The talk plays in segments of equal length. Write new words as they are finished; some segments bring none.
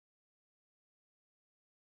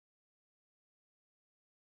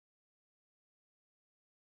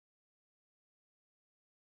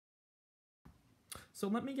So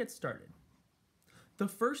let me get started. The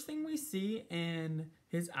first thing we see in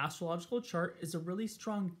his astrological chart is a really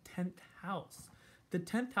strong 10th house. The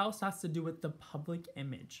 10th house has to do with the public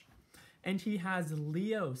image. And he has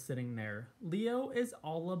Leo sitting there. Leo is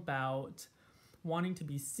all about wanting to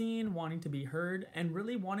be seen, wanting to be heard, and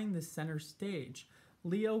really wanting the center stage.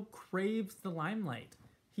 Leo craves the limelight.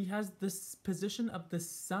 He has this position of the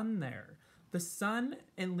sun there. The sun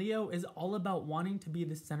in Leo is all about wanting to be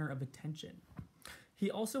the center of attention. He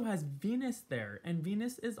also has Venus there, and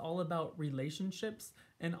Venus is all about relationships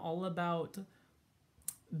and all about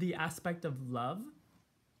the aspect of love.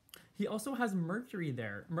 He also has Mercury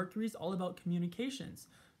there. Mercury is all about communications.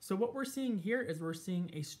 So what we're seeing here is we're seeing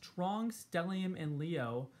a strong stellium in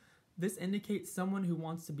Leo. This indicates someone who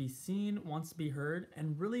wants to be seen, wants to be heard,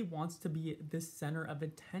 and really wants to be the center of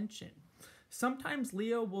attention. Sometimes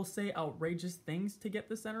Leo will say outrageous things to get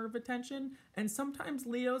the center of attention, and sometimes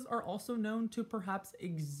Leos are also known to perhaps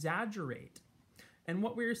exaggerate. And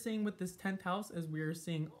what we're seeing with this 10th house is we're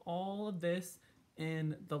seeing all of this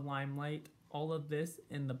in the limelight, all of this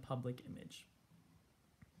in the public image.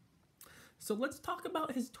 So let's talk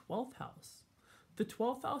about his 12th house. The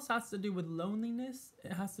 12th house has to do with loneliness,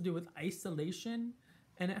 it has to do with isolation,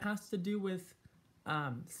 and it has to do with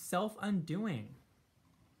self-undoing.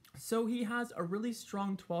 So he has a really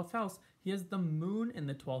strong 12th house. He has the moon in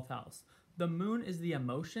the 12th house. The moon is the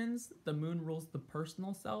emotions. The moon rules the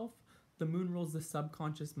personal self. The moon rules the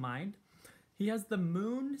subconscious mind. He has the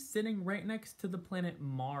moon sitting right next to the planet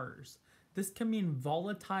Mars. This can mean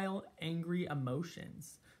volatile, angry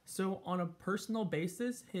emotions. So on a personal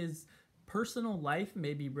basis, his personal life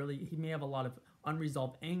may be he may have a lot of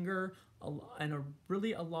unresolved anger and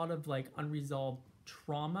a lot of unresolved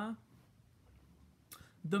trauma.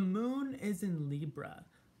 The moon is in Libra.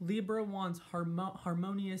 Libra wants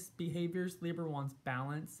harmonious behaviors. Libra wants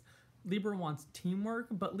balance. Libra wants teamwork,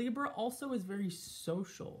 but Libra also is very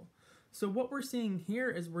social. So what we're seeing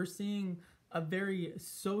here is we're seeing a very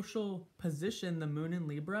social position, the moon in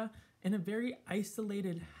Libra, in a very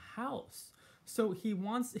isolated house. So he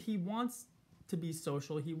wants to be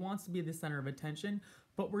social. He wants to be the center of attention,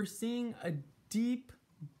 but we're seeing a deep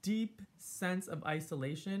sense of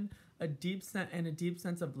isolation, a deep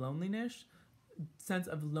sense of loneliness,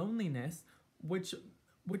 which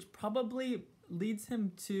probably leads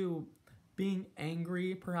him to being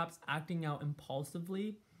angry, perhaps acting out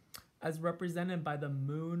impulsively, as represented by the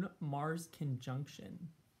Moon-Mars conjunction.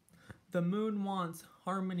 The moon wants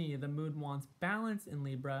harmony, the moon wants balance in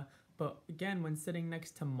Libra, but again, when sitting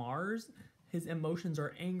next to Mars, his emotions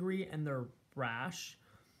are angry and they're brash.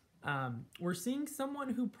 We're seeing someone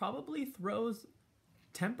who probably throws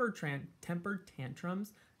temper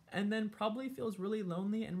tantrums and then probably feels really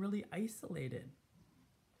lonely and really isolated.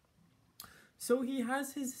 So he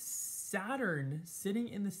has his Saturn sitting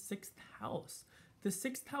in the 6th house. The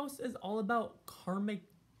 6th house is all about karmic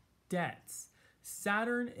debts.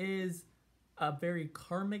 Saturn is a very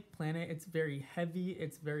karmic planet. It's very heavy.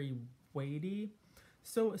 It's very weighty.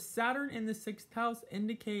 So Saturn in the 6th house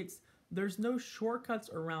indicates there's no shortcuts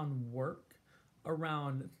around work,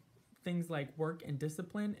 around things like work and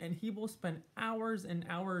discipline, and he will spend hours and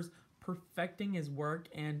hours perfecting his work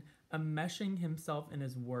and enmeshing himself in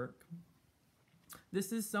his work.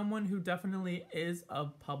 This is someone who definitely is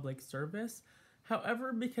of public service.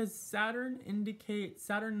 However, because Saturn in the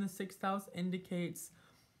 6th house indicates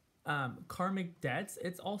karmic debts,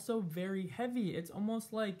 it's also very heavy. It's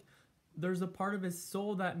almost like there's a part of his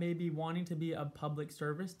soul that may be wanting to be of public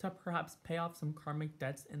service to perhaps pay off some karmic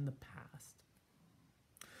debts in the past.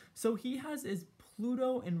 So he has his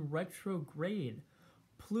Pluto in retrograde.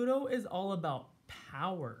 Pluto is all about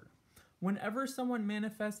power. Whenever someone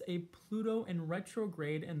manifests a Pluto in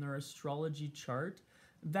retrograde in their astrology chart,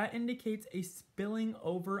 that indicates a spilling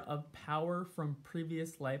over of power from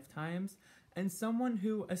previous lifetimes and someone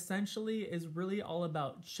who essentially is really all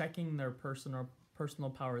about checking their personal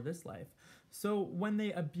power this life. So when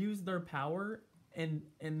they abuse their power in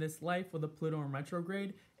this life with a Pluto in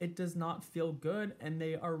retrograde, it does not feel good and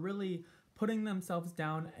they are really putting themselves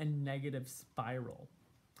down a negative spiral.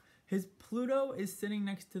 His Pluto is sitting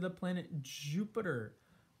next to the planet Jupiter.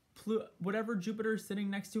 Whatever Jupiter is sitting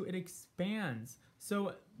next to, it expands.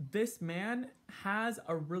 So this man has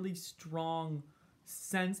a really strong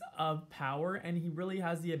sense of power and he really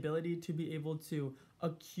has the ability to be able to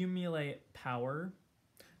accumulate power.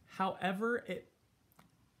 However,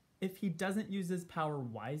 if he doesn't use his power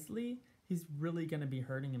wisely, he's really going to be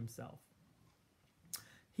hurting himself.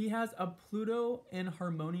 He has a Pluto in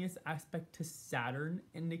harmonious aspect to Saturn,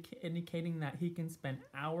 indicating that he can spend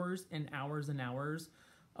hours and hours and hours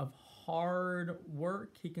of hard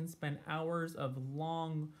work. He can spend hours of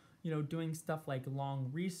long, doing stuff like long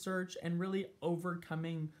research and really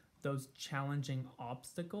overcoming those challenging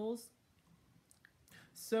obstacles.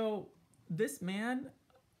 So this man,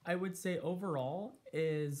 I would say overall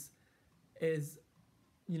is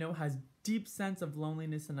has deep sense of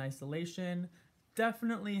loneliness and isolation,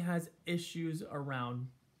 definitely has issues around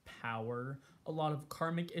power, a lot of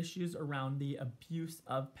karmic issues around the abuse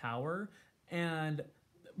of power, and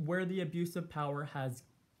where the abuse of power has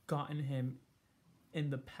gotten him in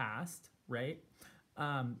the past, right?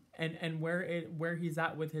 And where he's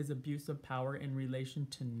at with his abuse of power in relation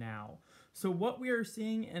to now. So what we are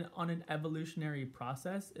seeing on an evolutionary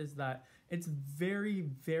process is that it's very,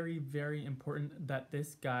 very, very important that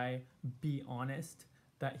this guy be honest,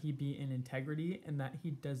 that he be in integrity, and that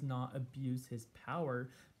he does not abuse his power.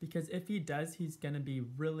 Because if he does, he's going to be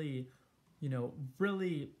really,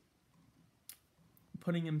 really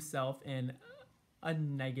putting himself in a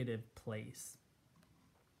negative place.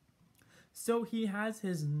 So he has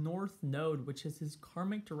his North Node, which is his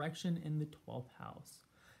karmic direction in the 12th house.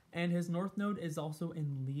 And his North Node is also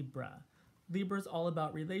in Libra. Libra is all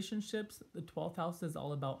about relationships. The 12th house is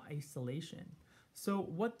all about isolation. So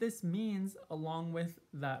what this means, along with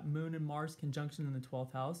that Moon and Mars conjunction in the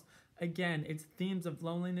 12th house, again, it's themes of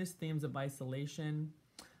loneliness, themes of isolation.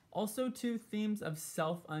 Also, too, themes of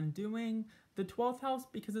self-undoing. The 12th house,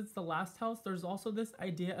 because it's the last house, there's also this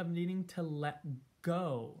idea of needing to let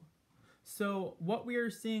go. So what we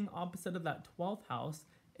are seeing opposite of that 12th house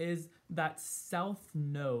is that South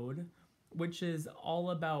Node, which is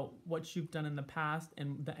all about what you've done in the past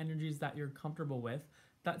and the energies that you're comfortable with.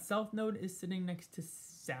 That South Node is sitting next to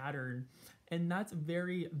Saturn, and that's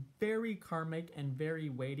very, very karmic and very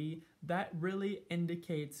weighty. That really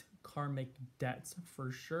indicates karmic debts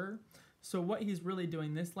for sure. So what he's really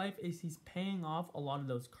doing this life is he's paying off a lot of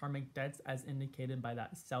those karmic debts as indicated by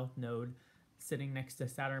that South Node sitting next to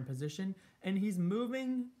Saturn position, and he's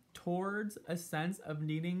moving towards a sense of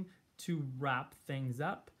needing to wrap things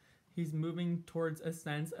up. He's moving towards a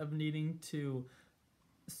sense of needing to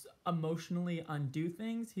emotionally undo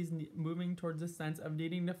things. He's moving towards a sense of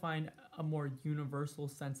needing to find a more universal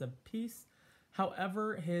sense of peace.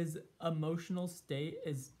 However, his emotional state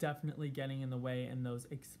is definitely getting in the way, and those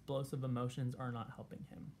explosive emotions are not helping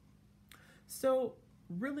him. So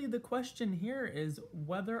really the question here is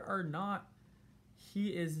whether or not he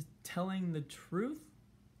is telling the truth.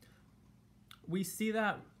 We see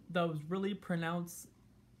that those really pronounced,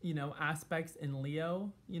 aspects in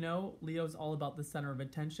Leo. Leo's all about the center of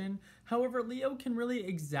attention. However, Leo can really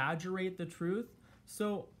exaggerate the truth.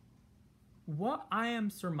 So what I am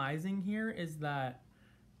surmising here is that,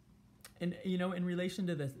 in relation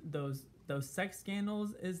to those sex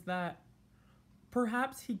scandals, is that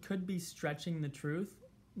perhaps he could be stretching the truth.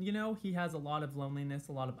 He has a lot of loneliness,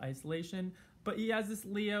 a lot of isolation, but he has this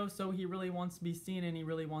Leo, so he really wants to be seen and he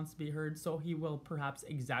really wants to be heard, so he will perhaps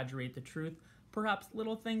exaggerate the truth. Perhaps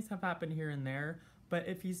little things have happened here and there, but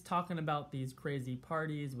if he's talking about these crazy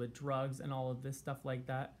parties with drugs and all of this stuff like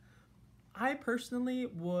that, I personally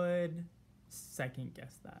would second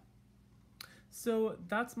guess that. So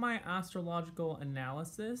that's my astrological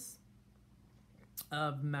analysis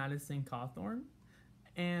of Madison Cawthorn,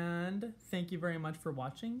 and thank you very much for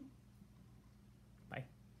watching.